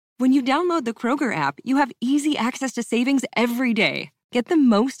When you download the Kroger app, you have easy access to savings every day. Get the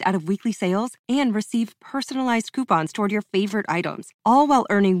most out of weekly sales and receive personalized coupons toward your favorite items, all while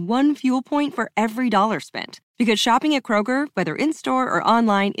earning 1 fuel point for every dollar spent. Because shopping at Kroger, whether in-store or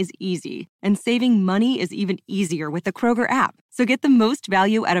online, is easy. And saving money is even easier with the Kroger app. So get the most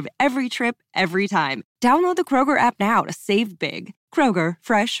value out of every trip, every time. Download the Kroger app now to save big. Kroger,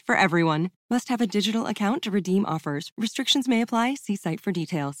 fresh for everyone. Must have a digital account to redeem offers. Restrictions may apply. See site for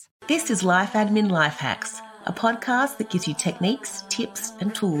details. This is Life Admin Life Hacks, a podcast that gives you techniques, tips,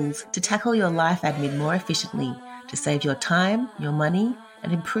 and tools to tackle your life admin more efficiently, to save your time, your money,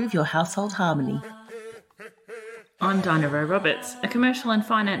 and improve your household harmony. I'm Dinah Roberts, a commercial and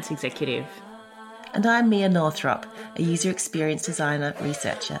finance executive. And I'm Mia Northrop, a user experience designer,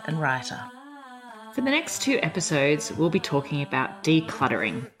 researcher, and writer. For the next 2 episodes, we'll be talking about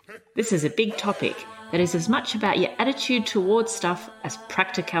decluttering. This is a big topic that is as much about your attitude towards stuff as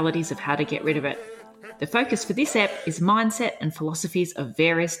practicalities of how to get rid of it. The focus for this ep is mindset and philosophies of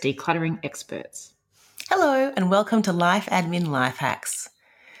various decluttering experts. Hello, and welcome to Life Admin Life Hacks.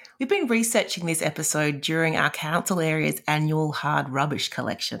 We've been researching this episode during our council area's annual hard rubbish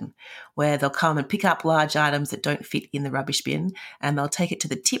collection, where they'll come and pick up large items that don't fit in the rubbish bin, and they'll take it to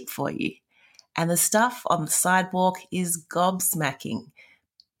the tip for you. And the stuff on the sidewalk is gobsmacking.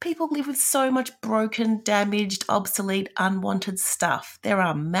 People live with so much broken, damaged, obsolete, unwanted stuff. There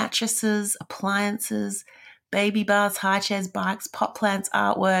are mattresses, appliances, baby baths, high chairs, bikes, pot plants,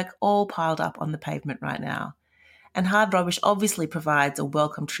 artwork, all piled up on the pavement right now. And hard rubbish obviously provides a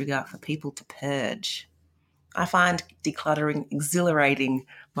welcome trigger for people to purge. I find decluttering exhilarating,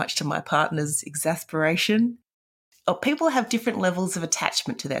 much to my partner's exasperation. People have different levels of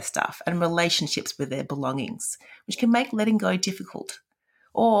attachment to their stuff and relationships with their belongings, which can make letting go difficult.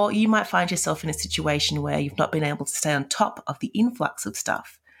 Or you might find yourself in a situation where you've not been able to stay on top of the influx of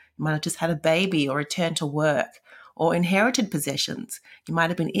stuff. You might have just had a baby or returned to work or inherited possessions. You might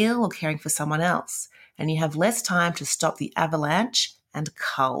have been ill or caring for someone else, and you have less time to stop the avalanche and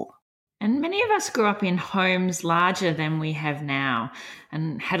cull. And many of us grew up in homes larger than we have now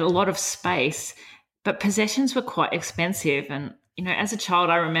and had a lot of space, but possessions were quite expensive. And as a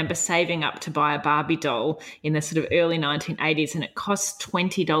child, I remember saving up to buy a Barbie doll in the sort of early 1980s, and it cost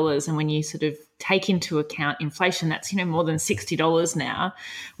 $20. And when you sort of take into account inflation, that's, more than $60 now.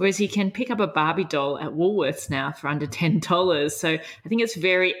 Whereas you can pick up a Barbie doll at Woolworths now for under $10. So I think it's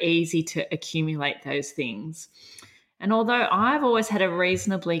very easy to accumulate those things. And although I've always had a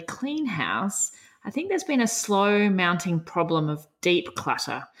reasonably clean house, I think there's been a slow mounting problem of deep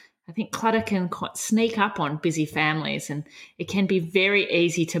clutter. I think clutter can sneak up on busy families, and it can be very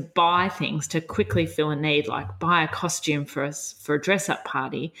easy to buy things to quickly fill a need, like buy a costume for a dress-up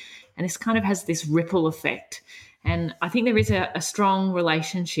party. And this kind of has this ripple effect. And I think there is a strong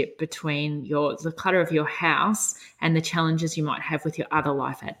relationship between the clutter of your house and the challenges you might have with your other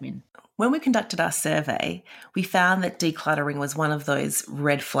life admin. When we conducted our survey, we found that decluttering was one of those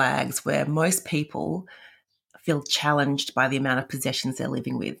red flags where most people feel challenged by the amount of possessions they're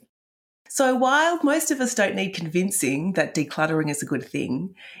living with. So while most of us don't need convincing that decluttering is a good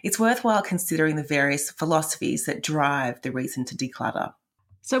thing, it's worthwhile considering the various philosophies that drive the reason to declutter.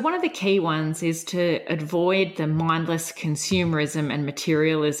 So one of the key ones is to avoid the mindless consumerism and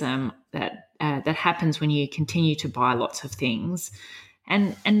materialism that happens when you continue to buy lots of things.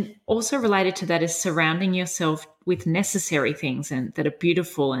 And also related to that is surrounding yourself with necessary things and that are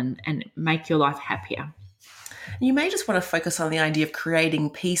beautiful and make your life happier. You may just want to focus on the idea of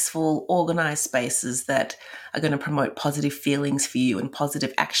creating peaceful, organised spaces that are going to promote positive feelings for you and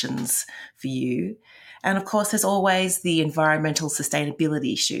positive actions for you. And of course, there's always the environmental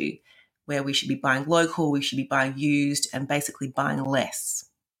sustainability issue, where we should be buying local, we should be buying used, and basically buying less.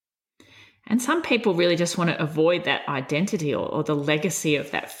 And some people really just want to avoid that identity or the legacy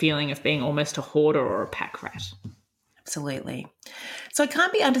of that feeling of being almost a hoarder or a pack rat. Absolutely. So it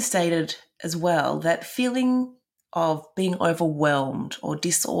can't be understated as well that feeling of being overwhelmed or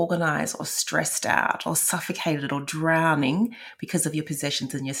disorganized or stressed out or suffocated or drowning because of your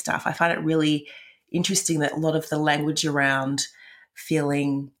possessions and your stuff. I find it really interesting that a lot of the language around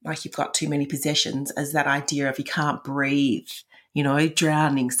feeling like you've got too many possessions as that idea of you can't breathe,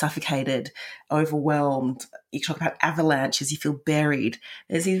 drowning, suffocated, overwhelmed. You talk about avalanches, you feel buried.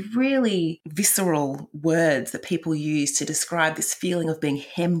 There's these really visceral words that people use to describe this feeling of being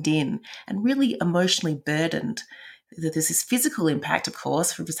hemmed in and really emotionally burdened. There's this physical impact, of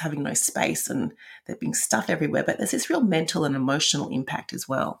course, from just having no space and there being stuff everywhere, but there's this real mental and emotional impact as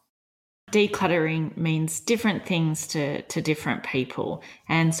well. Decluttering means different things to different people.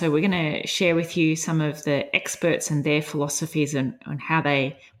 And so we're going to share with you some of the experts and their philosophies and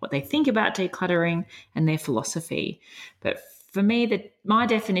what they think about decluttering and their philosophy. But for me, my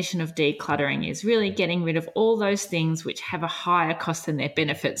definition of decluttering is really getting rid of all those things which have a higher cost than their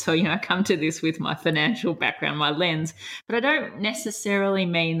benefit. So, I come to this with my financial background, my lens, but I don't necessarily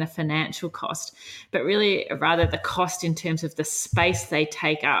mean the financial cost, but really rather the cost in terms of the space they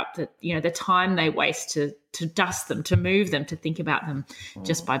take up, the time they waste to dust them, to move them, to think about them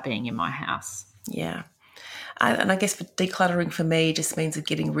just by being in my house. Yeah. And I guess for decluttering for me just means of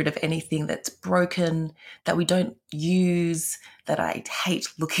getting rid of anything that's broken, that we don't use, that I hate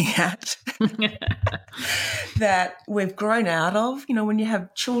looking at, that we've grown out of. When you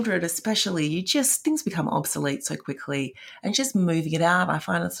have children especially, things become obsolete so quickly. And just moving it out, I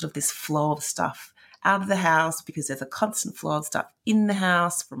find it's sort of this flow of stuff out of the house, because there's a constant flow of stuff in the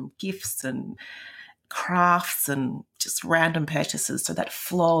house, from gifts and crafts and just random purchases. So that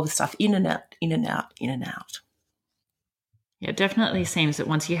flow of stuff in and out, in and out, in and out. Yeah, it definitely seems that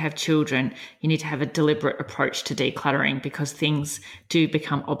once you have children, you need to have a deliberate approach to decluttering, because things do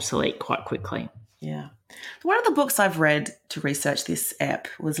become obsolete quite quickly. Yeah. One of the books I've read to research this app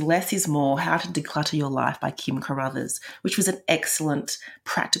was Less is More: How to Declutter Your Life by Kim Carruthers, which was an excellent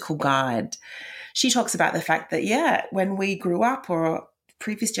practical guide. She talks about the fact that, when we grew up, or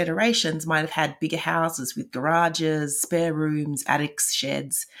previous generations might have had bigger houses with garages, spare rooms, attics,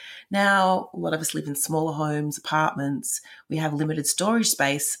 sheds. Now, a lot of us live in smaller homes, apartments. We have limited storage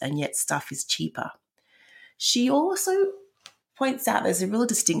space, and yet stuff is cheaper. She also points out there's a real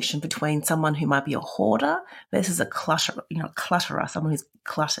distinction between someone who might be a hoarder versus a clutterer, someone who's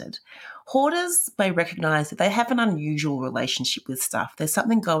cluttered. Hoarders may recognize that they have an unusual relationship with stuff. There's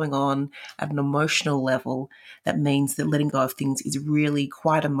something going on at an emotional level that means that letting go of things is really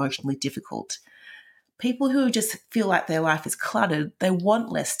quite emotionally difficult. People who just feel like their life is cluttered, they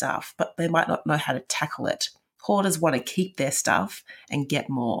want less stuff, but they might not know how to tackle it. Hoarders want to keep their stuff and get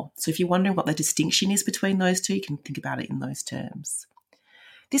more. So if you're wondering what the distinction is between those two, you can think about it in those terms.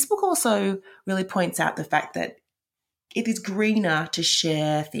 This book also really points out the fact that it is greener to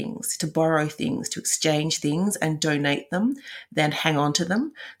share things, to borrow things, to exchange things and donate them than hang on to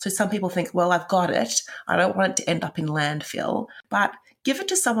them. So some people think, well, I've got it. I don't want it to end up in landfill, but give it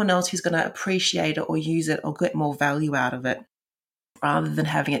to someone else who's going to appreciate it or use it or get more value out of it, rather than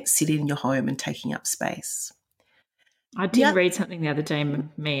having it sit in your home and taking up space. I did read something the other day,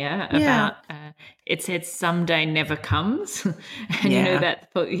 Mia, about it said someday never comes. And that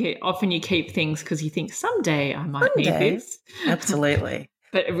often you keep things because you think someday I might need this. Absolutely.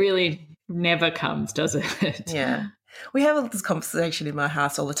 But it really never comes, does it? Yeah. We have this conversation in my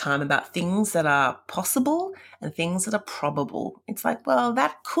house all the time about things that are possible and things that are probable. It's like, well,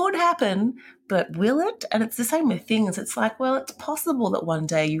 that could happen, but will it? And it's the same with things. It's like, well, it's possible that one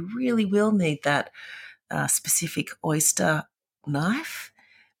day you really will need that specific oyster knife.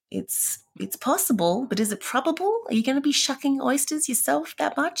 It's possible, but is it probable? Are you going to be shucking oysters yourself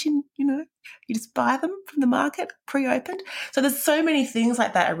that much? And, you just buy them from the market pre-opened. So there's so many things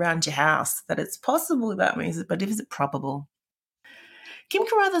like that around your house that it's possible about me, but is it probable? Kim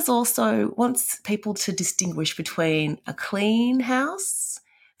Carruthers also wants people to distinguish between a clean house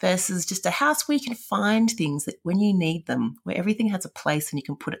versus just a house where you can find things that when you need them, where everything has a place and you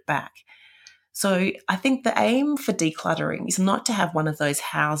can put it back. So I think the aim for decluttering is not to have one of those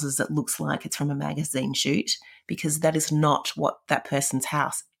houses that looks like it's from a magazine shoot, because that is not what that person's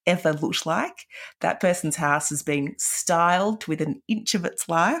house ever looked like. That person's house has been styled within an inch of its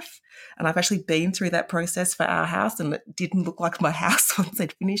life. And I've actually been through that process for our house, and it didn't look like my house once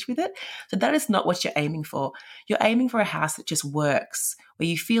I'd finished with it. So that is not what you're aiming for. You're aiming for a house that just works, where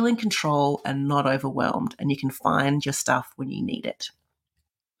you feel in control and not overwhelmed, and you can find your stuff when you need it.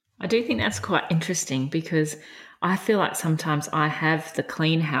 I do think that's quite interesting, because I feel like sometimes I have the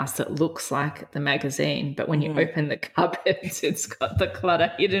clean house that looks like the magazine, but when you open the cupboards, it's got the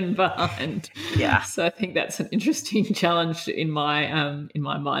clutter hidden behind. Yeah. So I think that's an interesting challenge in my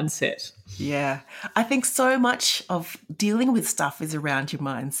mindset. Yeah. I think so much of dealing with stuff is around your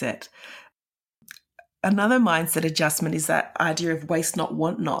mindset. Another mindset adjustment is that idea of waste not,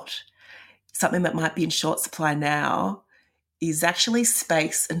 want not. Something that might be in short supply now is actually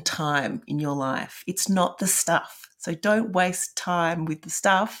space and time in your life. It's not the stuff. So don't waste time with the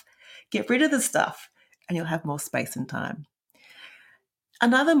stuff. Get rid of the stuff and you'll have more space and time.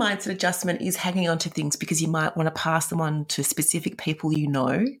 Another mindset adjustment is hanging on to things because you might want to pass them on to specific people you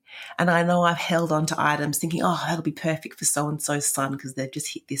know. And I know I've held on to items thinking, oh, that'll be perfect for so-and-so's son because they've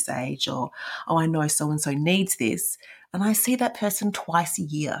just hit this age, or, oh, I know so-and-so needs this. And I see that person twice a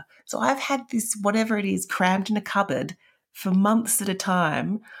year. So I've had this, whatever it is, crammed in a cupboard for months at a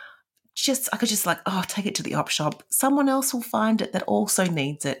time. I could just like, oh, take it to the op shop. Someone else will find it that also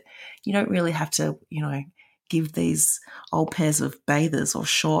needs it. You don't really have to, give these old pairs of bathers or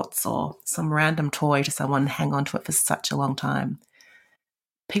shorts or some random toy to someone and hang on to it for such a long time.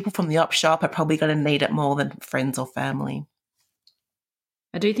 People from the op shop are probably going to need it more than friends or family.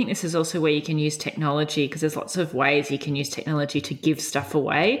 I do think this is also where you can use technology, because there's lots of ways you can use technology to give stuff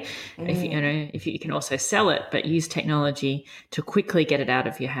away. If you can also sell it, but use technology to quickly get it out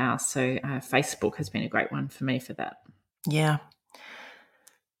of your house. So Facebook has been a great one for me for that. Yeah.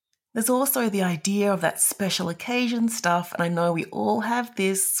 There's also the idea of that special occasion stuff. And I know we all have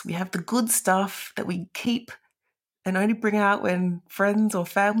this. We have the good stuff that we keep and only bring out when friends or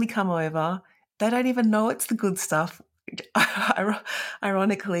family come over. They don't even know it's the good stuff.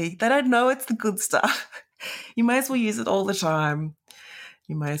 Ironically, they don't know it's the good stuff. You may as well use it all the time.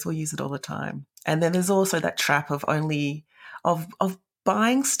 And then there's also that trap of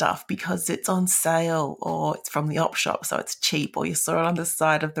buying stuff because it's on sale or it's from the op shop, so it's cheap, or you saw it on the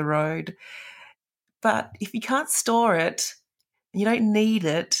side of the road. But if you can't store it, and you don't need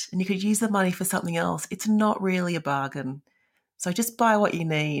it, and you could use the money for something else, it's not really a bargain. So just buy what you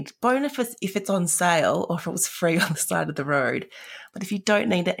need. Bonus if it's on sale or if it was free on the side of the road. But if you don't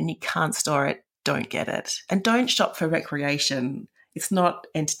need it and you can't store it, don't get it. And don't shop for recreation. It's not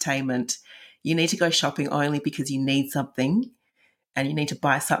entertainment. You need to go shopping only because you need something, and you need to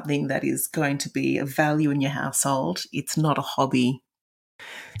buy something that is going to be of value in your household. It's not a hobby.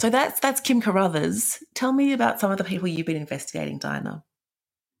 So that's Kim Carruthers. Tell me about some of the people you've been investigating, Dinah.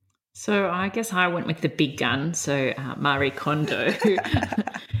 So I guess I went with the big gun, so Marie Kondo.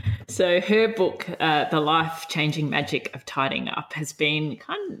 So her book, The Life-Changing Magic of Tidying Up, has been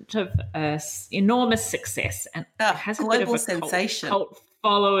kind of an enormous success, and has a bit of a sensation. Cult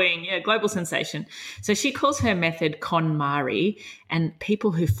following, global sensation. So she calls her method KonMari, and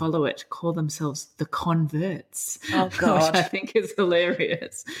people who follow it call themselves the converts. Oh, God. Which I think is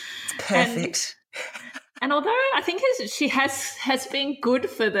hilarious. It's perfect. And although I think she has been good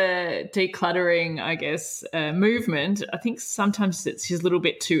for the decluttering, I guess, movement, I think sometimes she's a little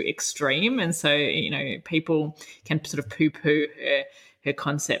bit too extreme. And so, people can sort of poo-poo her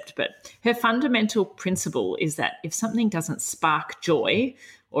concept. But her fundamental principle is that if something doesn't spark joy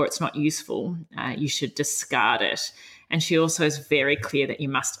or it's not useful, you should discard it. And she also is very clear that you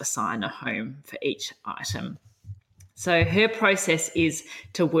must assign a home for each item. So her process is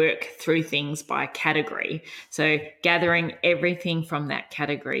to work through things by category. So gathering everything from that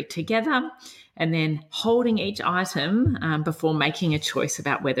category together and then holding each item before making a choice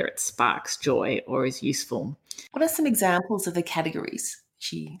about whether it sparks joy or is useful. What are some examples of the categories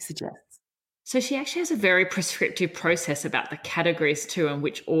she suggests? So she actually has a very prescriptive process about the categories too, and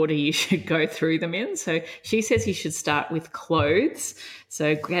which order you should go through them in. So she says you should start with clothes.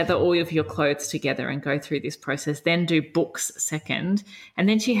 So gather all of your clothes together and go through this process. Then do books second. And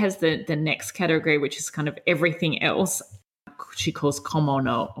then she has the next category, which is kind of everything else. She calls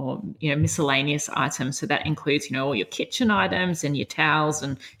komono, or miscellaneous items. So that includes all your kitchen items and your towels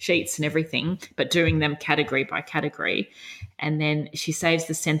and sheets and everything, but doing them category by category. And then she saves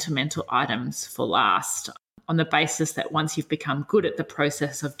the sentimental items for last, on the basis that once you've become good at the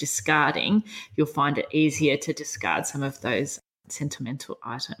process of discarding, you'll find it easier to discard some of those sentimental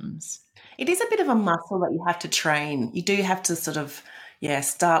items. It is a bit of a muscle that you have to train. You do have to sort of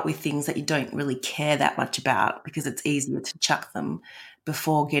start with things that you don't really care that much about, because it's easier to chuck them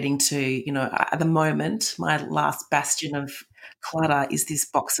before getting to, at the moment, my last bastion of clutter is this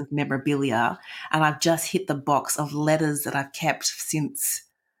box of memorabilia, and I've just hit the box of letters that I've kept since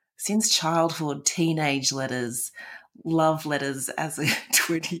childhood, teenage letters, love letters as a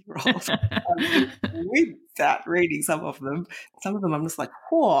 20-year-old. Without reading some of them. Some of them I'm just like,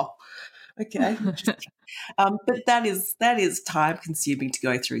 whoa. Okay. But that is time consuming to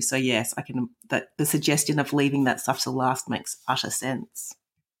go through. So yes, the suggestion of leaving that stuff to last makes utter sense.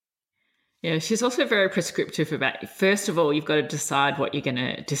 Yeah, she's also very prescriptive about, first of all, you've got to decide what you're going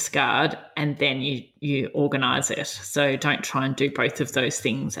to discard, and then you organise it. So don't try and do both of those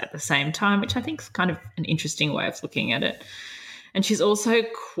things at the same time, which I think is kind of an interesting way of looking at it. And she's also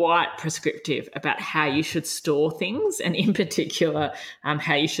quite prescriptive about how you should store things, and in particular,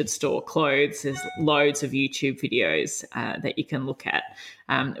 how you should store clothes. There's loads of YouTube videos that you can look at,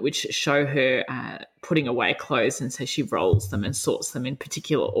 which show her putting away clothes. And so she rolls them and sorts them in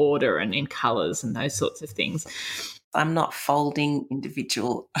particular order and in colours and those sorts of things. I'm not folding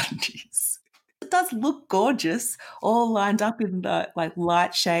individual undies. It does look gorgeous, all lined up in the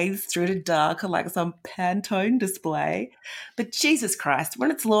light shades through to dark, like some Pantone display. But Jesus Christ, when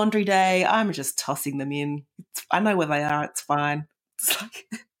it's laundry day, I'm just tossing them in. I know where they are. It's fine. It's like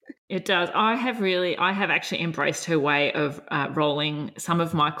It does. I have actually embraced her way of rolling some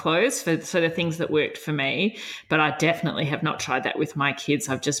of my clothes for the things that worked for me, but I definitely have not tried that with my kids.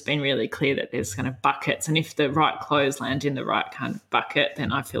 I've just been really clear that there's kind of buckets, and if the right clothes land in the right kind of bucket,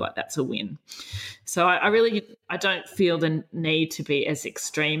 then I feel like that's a win. So I don't feel the need to be as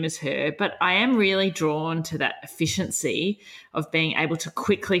extreme as her, but I am really drawn to that efficiency of being able to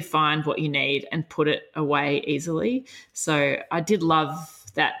quickly find what you need and put it away easily. So I did love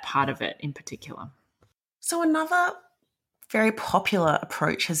that part of it in particular. So another very popular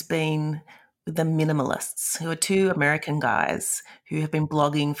approach has been the minimalists, who are two American guys who have been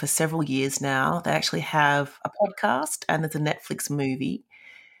blogging for several years now. They actually have a podcast and there's a Netflix movie.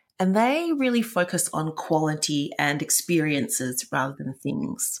 And they really focus on quality and experiences rather than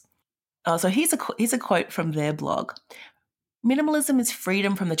things. So here's a quote from their blog. Minimalism is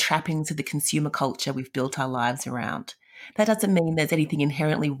freedom from the trappings of the consumer culture we've built our lives around. That doesn't mean there's anything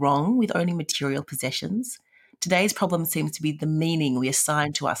inherently wrong with owning material possessions. Today's problem seems to be the meaning we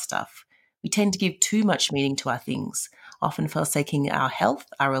assign to our stuff. We tend to give too much meaning to our things, often forsaking our health,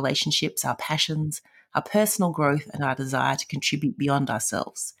 our relationships, our passions, our personal growth, and our desire to contribute beyond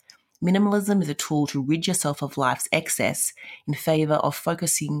ourselves. Minimalism is a tool to rid yourself of life's excess in favour of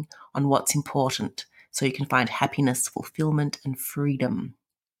focusing on what's important, so you can find happiness, fulfillment, and freedom.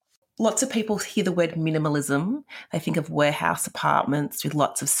 Lots of people hear the word minimalism. They think of warehouse apartments with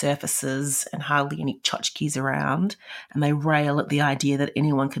lots of surfaces and hardly any tchotchkes around, and they rail at the idea that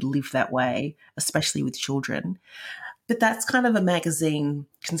anyone could live that way, especially with children. But that's kind of a magazine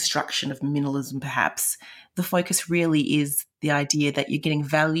construction of minimalism, perhaps. The focus really is the idea that you're getting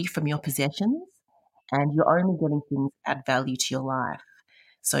value from your possessions and you're only getting things that add value to your life.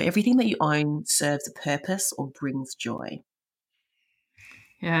 So everything that you own serves a purpose or brings joy.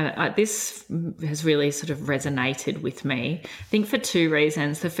 Yeah, this has really sort of resonated with me. I think for two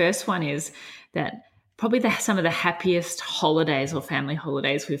reasons. The first one is that probably some of the happiest holidays or family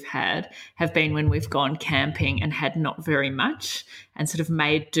holidays we've had have been when we've gone camping and had not very much and sort of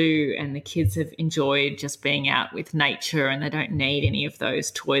made do, and the kids have enjoyed just being out with nature and they don't need any of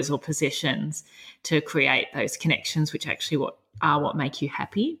those toys or possessions to create those connections, which actually what make you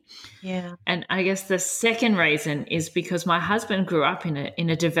happy. Yeah. And I guess the second reason is because my husband grew up in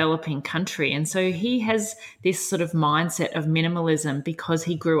a developing country. And so he has this sort of mindset of minimalism because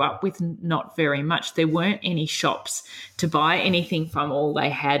he grew up with not very much. There weren't any shops to buy anything from. All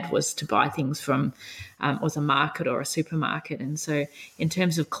they had was to buy things from was a market or a supermarket. And so in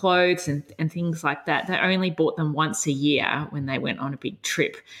terms of clothes and things like that, they only bought them once a year when they went on a big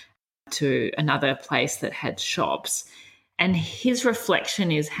trip to another place that had shops. And his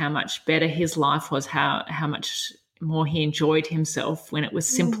reflection is how much better his life was, how much more he enjoyed himself when it was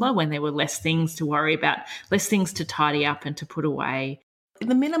simpler, when there were less things to worry about, less things to tidy up and to put away.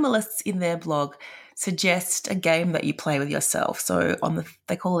 The minimalists in their blog suggest a game that you play with yourself. So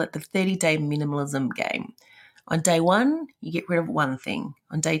they call it the 30-day minimalism game. On day 1, you get rid of one thing.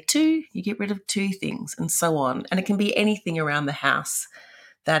 On day 2, you get rid of 2 things, and so on. And it can be anything around the house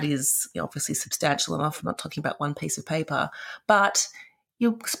that is obviously substantial enough. I'm not talking about one piece of paper, but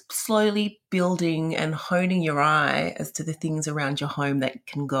you're slowly building and honing your eye as to the things around your home that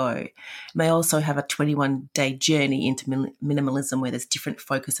can go. And they also have a 21-day journey into minimalism where there's different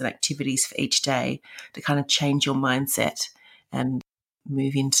focus and activities for each day to kind of change your mindset and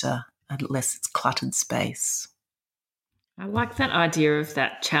move into a less cluttered space. I like that idea of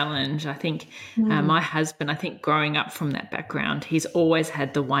that challenge. I think my husband, growing up from that background, he's always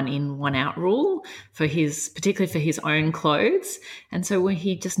had the 1 in, 1 out rule particularly for his own clothes. And so when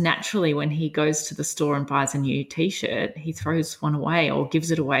he just naturally, when he goes to the store and buys a new T-shirt, he throws one away or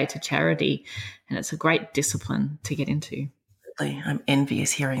gives it away to charity. And it's a great discipline to get into. I'm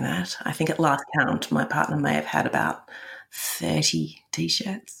envious hearing that. I think at last count, my partner may have had about 30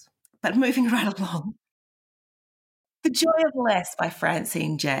 T-shirts. But moving right along. The Joy of Less by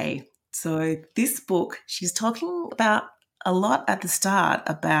Francine J. So this book, she's talking about a lot at the start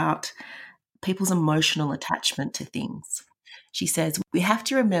about people's emotional attachment to things. She says, we have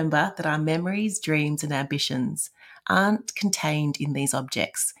to remember that our memories, dreams, and ambitions aren't contained in these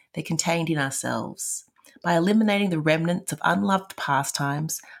objects. They're contained in ourselves. By eliminating the remnants of unloved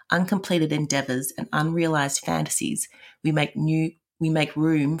pastimes, uncompleted endeavours, and unrealised fantasies, we make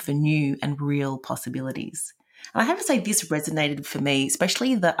room for new and real possibilities. And I have to say this resonated for me,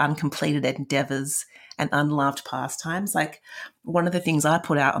 especially the uncompleted endeavours and unloved pastimes. Like, one of the things I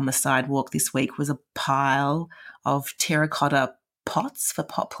put out on the sidewalk this week was a pile of terracotta pots for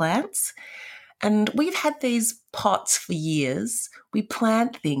pot plants. And we've had these pots for years. We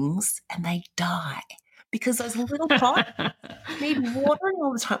plant things and they die because those little pots need watering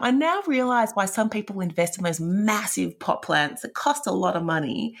all the time. I now realise why some people invest in those massive pot plants that cost a lot of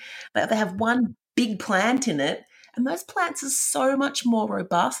money, but they have one big plant in it, and those plants are so much more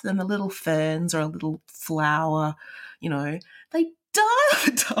robust than the little ferns or a little flower. They die all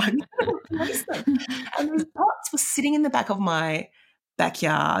the time. You can't replace them. And these pots were sitting in the back of my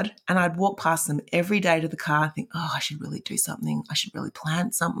backyard, and I'd walk past them every day to the car and think, oh, I should really do something. I should really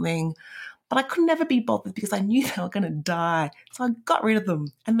plant something. But I could never be bothered because I knew they were going to die. So I got rid of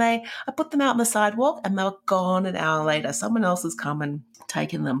them. And I put them out on the sidewalk and they were gone an hour later. Someone else has come and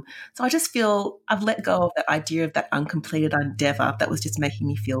taken them. So I just feel I've let go of that idea of that uncompleted endeavour that was just making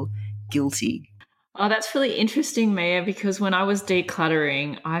me feel guilty. Oh, that's really interesting, Mia, because when I was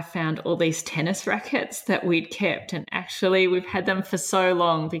decluttering, I found all these tennis rackets that we'd kept. And actually, we've had them for so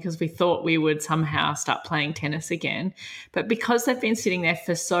long because we thought we would somehow start playing tennis again. But because they've been sitting there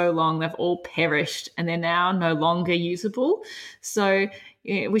for so long, they've all perished and they're now no longer usable. So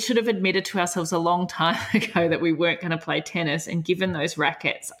we should have admitted to ourselves a long time ago that we weren't going to play tennis and given those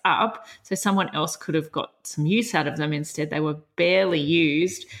rackets up so someone else could have got some use out of them. Instead, they were barely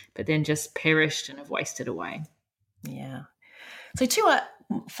used, but then just perished and have wasted away. Yeah. So two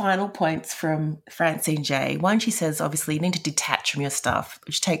final points from Francine J. One, she says, obviously, you need to detach from your stuff,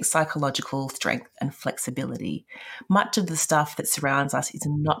 which takes psychological strength and flexibility. Much of the stuff that surrounds us is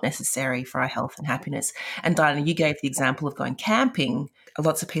not necessary for our health and happiness. And Dinah, you gave the example of going camping.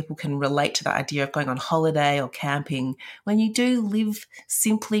 Lots of people can relate to the idea of going on holiday or camping when you do live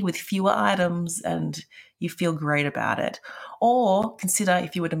simply with fewer items and you feel great about it. Or consider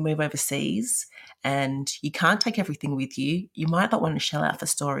if you were to move overseas and you can't take everything with you, you might not want to shell out for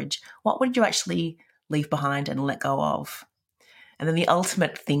storage. What would you actually leave behind and let go of? And then the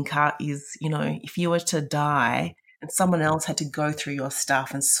ultimate thinker is, if you were to die and someone else had to go through your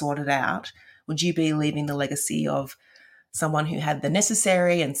stuff and sort it out, would you be leaving the legacy of someone who had the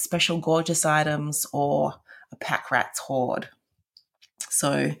necessary and special gorgeous items or a pack rat's hoard?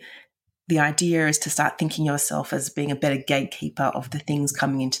 So the idea is to start thinking yourself as being a better gatekeeper of the things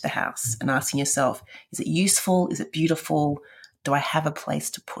coming into the house and asking yourself, is it useful? Is it beautiful? Do I have a place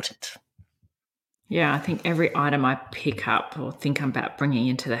to put it? Yeah, I think every item I pick up or think about bringing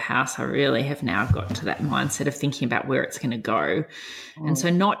into the house, I really have now got to that mindset of thinking about where it's going to go. And so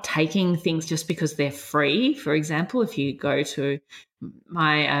not taking things just because they're free. For example, if you go to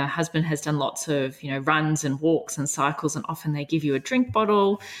my husband has done lots of, runs and walks and cycles, and often they give you a drink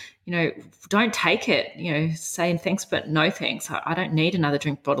bottle. Don't take it, saying thanks, but no thanks. I don't need another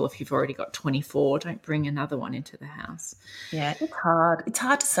drink bottle if you've already got 24. Don't bring another one into the house. Yeah, it's hard. It's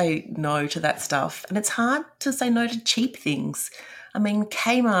hard to say no to that stuff. And it's hard to say no to cheap things. I mean,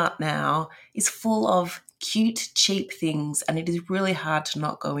 Kmart now is full of cute, cheap things. And it is really hard to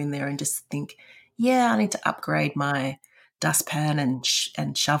not go in there and just think, yeah, I need to upgrade my dustpan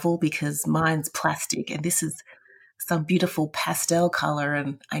and shovel because mine's plastic and this is some beautiful pastel color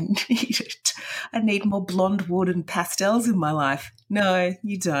and I need it. I need more blonde wood and pastels in my life. No,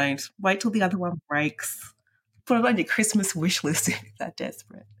 you don't. Wait till the other one breaks. Put it on your Christmas wish list if you're that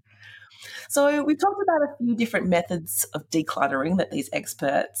desperate. So we've talked about a few different methods of decluttering that these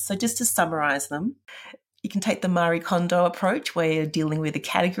experts. So just to summarize them, you can take the Marie Kondo approach where you're dealing with a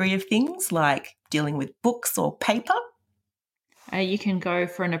category of things like dealing with books or paper. You can go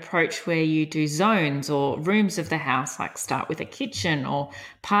for an approach where you do zones or rooms of the house, like start with a kitchen or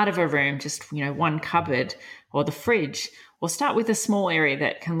part of a room, just, one cupboard or the fridge, or start with a small area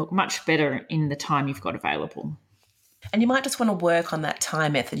that can look much better in the time you've got available. And you might just want to work on that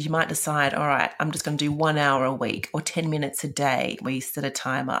time method. You might decide, all right, I'm just going to do 1 hour a week or 10 minutes a day where you set a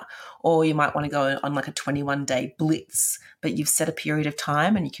timer. Or you might want to go on like a 21-day blitz, but you've set a period of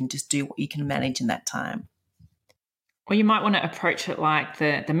time and you can just do what you can manage in that time. Or you might want to approach it like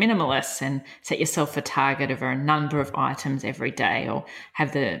the minimalists and set yourself a target of a number of items every day, or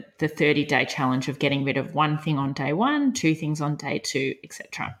have the 30-day challenge of getting rid of one thing on day 1, 2 things on day 2,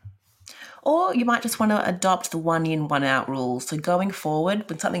 etc. Or you might just want to adopt the 1 in, 1 out rule. So going forward,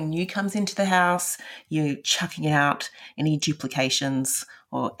 when something new comes into the house, you're chucking out any duplications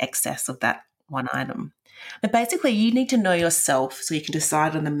or excess of that one item. But basically, you need to know yourself so you can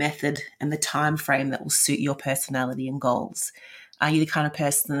decide on the method and the time frame that will suit your personality and goals. Are you the kind of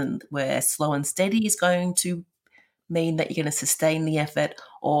person where slow and steady is going to mean that you're going to sustain the effort,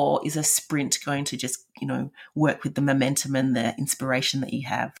 or is a sprint going to just, work with the momentum and the inspiration that you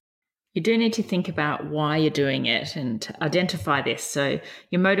have? You do need to think about why you're doing it and to identify this. So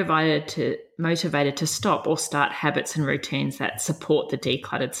you're motivated to stop or start habits and routines that support the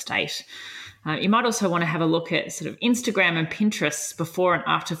decluttered state. You might also want to have a look at sort of Instagram and Pinterest before and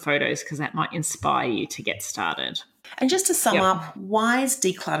after photos, because that might inspire you to get started. And just to sum up, why is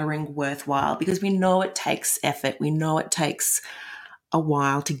decluttering worthwhile? Because we know it takes effort. We know it takes a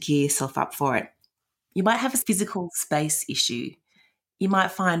while to gear yourself up for it. You might have a physical space issue. You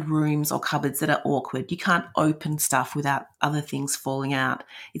might find rooms or cupboards that are awkward. You can't open stuff without other things falling out.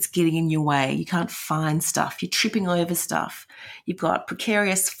 It's getting in your way. You can't find stuff. You're tripping over stuff. You've got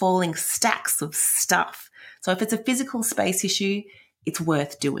precarious falling stacks of stuff. So if it's a physical space issue, it's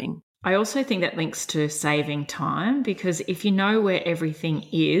worth doing. I also think that links to saving time, because if you know where everything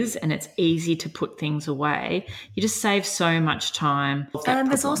is and it's easy to put things away, you just save so much time. And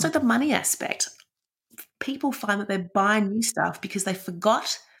there's also the money aspect. People find that they're buying new stuff because they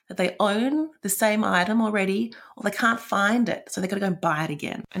forgot that they own the same item already, or they can't find it, so they've got to go and buy it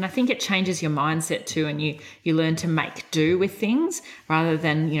again. And I think it changes your mindset too, and you learn to make do with things rather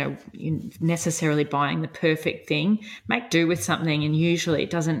than you necessarily buying the perfect thing. Make do with something, and usually it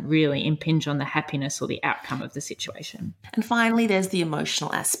doesn't really impinge on the happiness or the outcome of the situation. And finally, there's the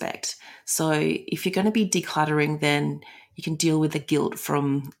emotional aspect. So if you're going to be decluttering, then you can deal with the guilt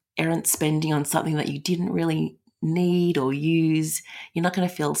from errant spending on something that you didn't really need or use. You're not going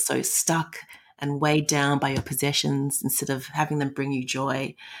to feel so stuck and weighed down by your possessions instead of having them bring you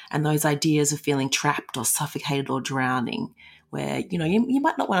joy. And those ideas of feeling trapped or suffocated or drowning, where, you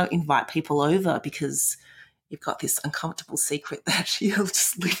might not want to invite people over because you've got this uncomfortable secret that you're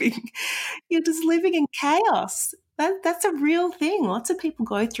just living in chaos. That's a real thing. Lots of people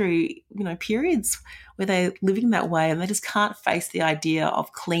go through, periods where they're living that way and they just can't face the idea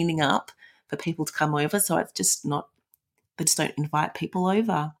of cleaning up for people to come over. So it's just not, they just don't invite people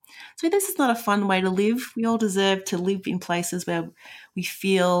over. So this is not a fun way to live. We all deserve to live in places where we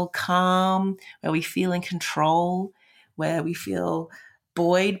feel calm, where we feel in control, where we feel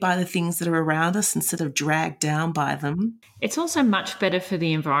buoyed by the things that are around us instead of dragged down by them. It's also much better for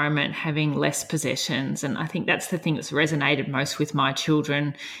the environment having less possessions. And I think that's the thing that's resonated most with my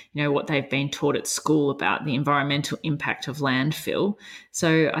children, what they've been taught at school about the environmental impact of landfill.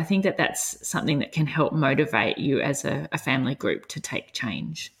 So I think that that's something that can help motivate you as a family group to take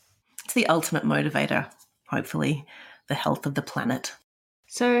change. It's the ultimate motivator, hopefully, the health of the planet.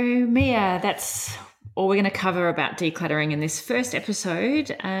 So Mia, that's all we're going to cover about decluttering in this first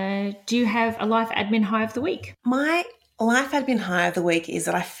episode. Do you have a life admin high of the week? My life admin high of the week is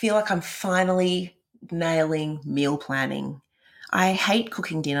that I feel like I'm finally nailing meal planning. I hate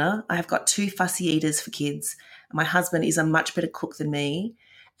cooking dinner. I've got 2 fussy eaters for kids. My husband is a much better cook than me.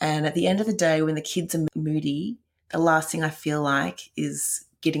 And at the end of the day, when the kids are moody, the last thing I feel like is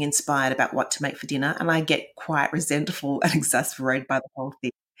getting inspired about what to make for dinner. And I get quite resentful and exasperated by the whole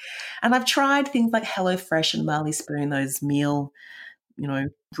thing. And I've tried things like HelloFresh and Marley Spoon, those meal,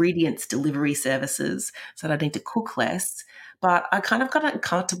 ingredients delivery services, so that I need to cook less. But I kind of got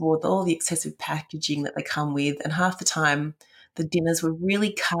uncomfortable with all the excessive packaging that they come with. And half the time, the dinners were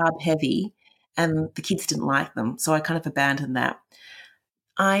really carb heavy and the kids didn't like them. So I kind of abandoned that.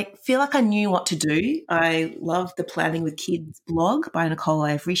 I feel like I knew what to do. I love the Planning with Kids blog by Nicole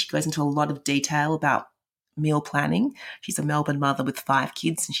Avery. She goes into a lot of detail about meal planning. She's a Melbourne mother with 5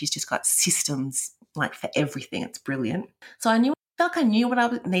 kids and she's just got systems like for everything. It's brilliant. So I felt like I knew what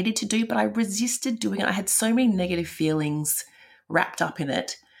I needed to do, but I resisted doing it. I had so many negative feelings wrapped up in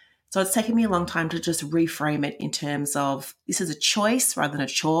it. So it's taken me a long time to just reframe it in terms of this is a choice rather than a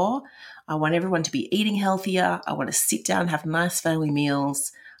chore. I want everyone to be eating healthier. I want to sit down and have nice family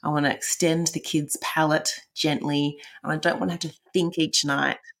meals. I want to extend the kids' palate gently. And I don't want to have to think each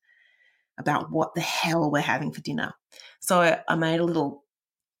night about what the hell we're having for dinner. So I made a little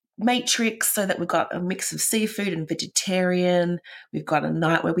matrix so that we've got a mix of seafood and vegetarian. We've got a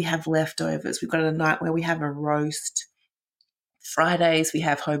night where we have leftovers. We've got a night where we have a roast. Fridays we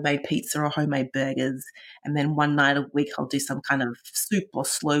have homemade pizza or homemade burgers. And then one night a week I'll do some kind of soup or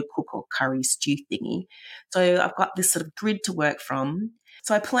slow cook or curry stew thingy. So I've got this sort of grid to work from.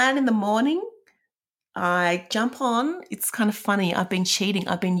 So I plan in the morning. I jump on. It's kind of funny. I've been cheating.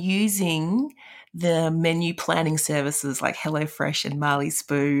 I've been using the menu planning services like HelloFresh and Marley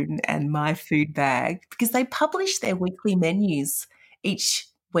Spoon and My Food Bag because they publish their weekly menus each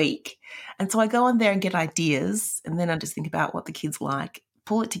week. And so I go on there and get ideas, and then I just think about what the kids like,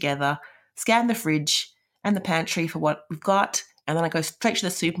 pull it together, scan the fridge and the pantry for what we've got, and then I go straight to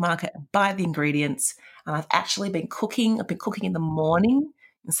the supermarket and buy the ingredients. And I've actually been cooking. I've been cooking in the morning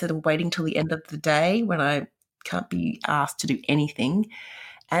instead of waiting till the end of the day when I can't be asked to do anything.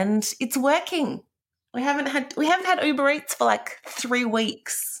 And it's working. We haven't had Uber Eats for like 3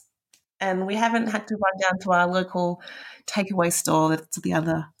 weeks, and we haven't had to run down to our local takeaway store that's the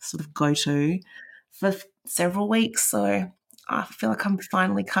other sort of go-to for several weeks. So I feel like I'm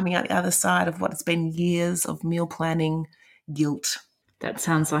finally coming out the other side of what has been years of meal planning guilt. That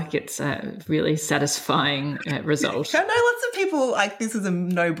sounds like it's a really satisfying result. I know lots of people like this is a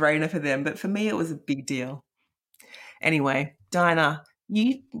no-brainer for them, but for me it was a big deal. Anyway, Dinah,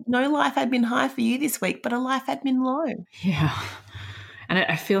 no life admin high for you this week, but a life admin low. Yeah. And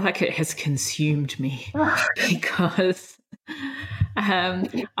I feel like it has consumed me because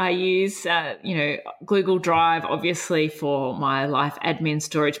I use, Google Drive, obviously, for my life admin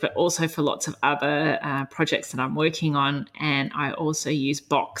storage, but also for lots of other projects that I'm working on. And I also use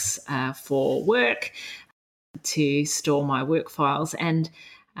Box for work to store my work files. And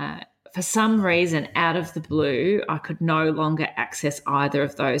for some reason, out of the blue, I could no longer access either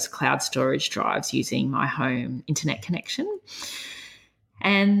of those cloud storage drives using my home internet connection.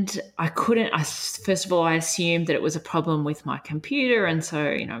 And I couldn't, first of all, I assumed that it was a problem with my computer. And so,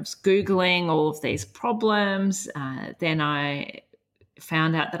 I was Googling all of these problems. Then I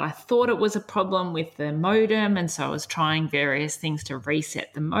found out that I thought it was a problem with the modem. And so I was trying various things to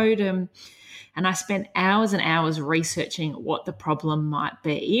reset the modem. And I spent hours and hours researching what the problem might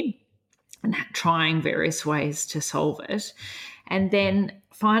be and trying various ways to solve it. And then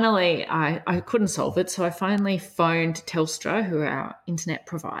finally, I couldn't solve it. So I finally phoned Telstra, who are our internet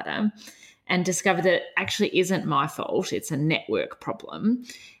provider, and discovered that it actually isn't my fault. It's a network problem.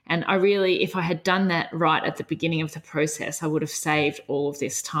 And if I had done that right at the beginning of the process, I would have saved all of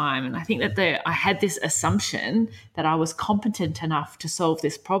this time. And I think that I had this assumption that I was competent enough to solve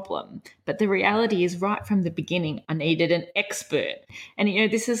this problem. But the reality is right from the beginning, I needed an expert. And,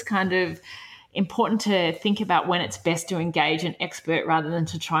 this is kind of important to think about when it's best to engage an expert rather than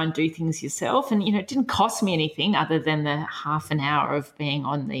to try and do things yourself. And, it didn't cost me anything other than the half an hour of being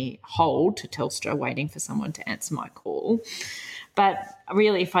on the hold to Telstra waiting for someone to answer my call. But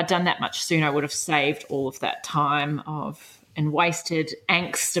really, if I'd done that much sooner, I would have saved all of that time and wasted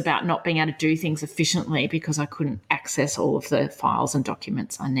angst about not being able to do things efficiently because I couldn't access all of the files and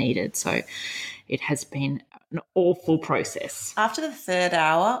documents I needed. So it has been an awful process. After the third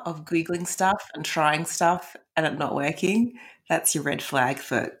hour of Googling stuff and trying stuff and it not working, that's your red flag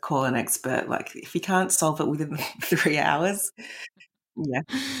for call an expert. Like if you can't solve it within 3 hours, yeah,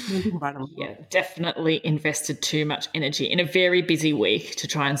 definitely invested too much energy in a very busy week to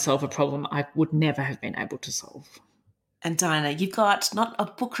try and solve a problem I would never have been able to solve. And Dinah, you've got not a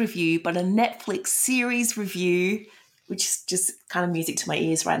book review, but a Netflix series review, which is just kind of music to my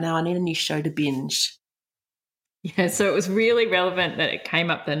ears right now. I need a new show to binge. Yeah, so it was really relevant that it came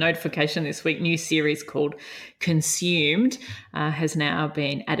up, the notification this week. New series called Consumed has now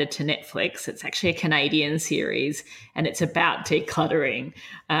been added to Netflix. It's actually a Canadian series and it's about decluttering.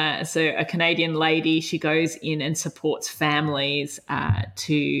 So a Canadian lady, she goes in and supports families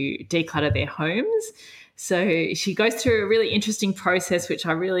to declutter their homes. So she goes through a really interesting process, which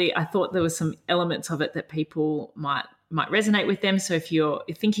I thought there was some elements of it that people might resonate with them. So if you're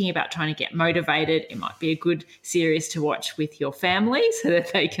thinking about trying to get motivated, it might be a good series to watch with your family so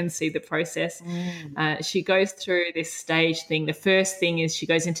that they can see the process. She goes through this stage thing. The first thing is she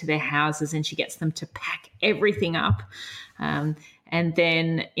goes into their houses and she gets them to pack everything up and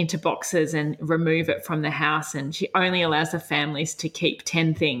then into boxes and remove it from the house. And she only allows the families to keep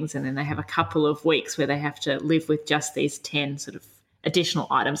 10 things. And then they have a couple of weeks where they have to live with just these 10 sort of additional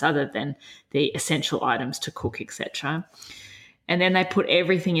items other than the essential items to cook, etc. And then they put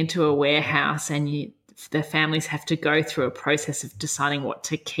everything into a warehouse and the families have to go through a process of deciding what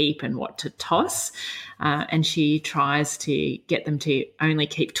to keep and what to toss. And she tries to get them to only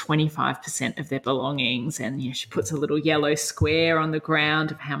keep 25% of their belongings. And she puts a little yellow square on the ground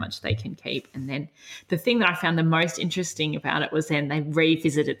of how much they can keep. And then the thing that I found the most interesting about it was then they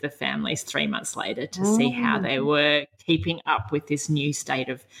revisited the families 3 months later to see how they were keeping up with this new state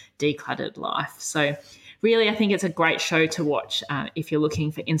of decluttered life. So really, I think it's a great show to watch if you're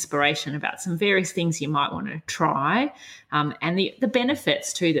looking for inspiration about some various things you might want to try and the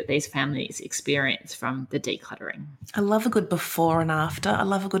benefits too that these families experience from the decluttering. I love a good before and after. I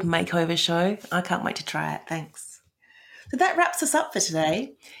love a good makeover show. I can't wait to try it. Thanks. So that wraps us up for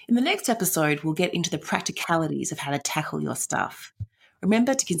today. In the next episode, we'll get into the practicalities of how to tackle your stuff.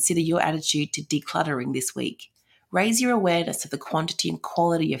 remember to consider your attitude to decluttering this week. Raise your awareness of the quantity and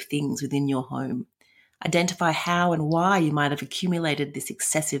quality of things within your home. Identify how and why you might have accumulated this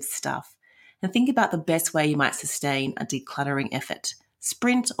excessive stuff, and think about the best way you might sustain a decluttering effort.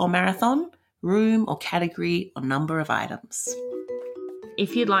 Sprint or marathon, room or category or number of items.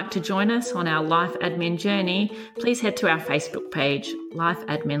 If you'd like to join us on our Life Admin journey, please head to our Facebook page, Life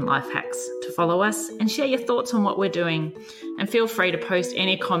Admin Life Hacks, to follow us and share your thoughts on what we're doing. And feel free to post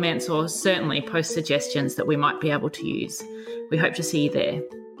any comments or certainly post suggestions that we might be able to use. We hope to see you there.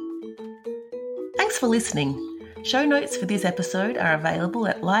 Thanks for listening. Show notes for this episode are available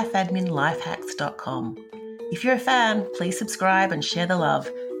at lifeadminlifehacks.com. If you're a fan, please subscribe and share the love,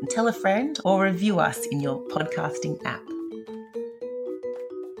 and tell a friend or review us in your podcasting app.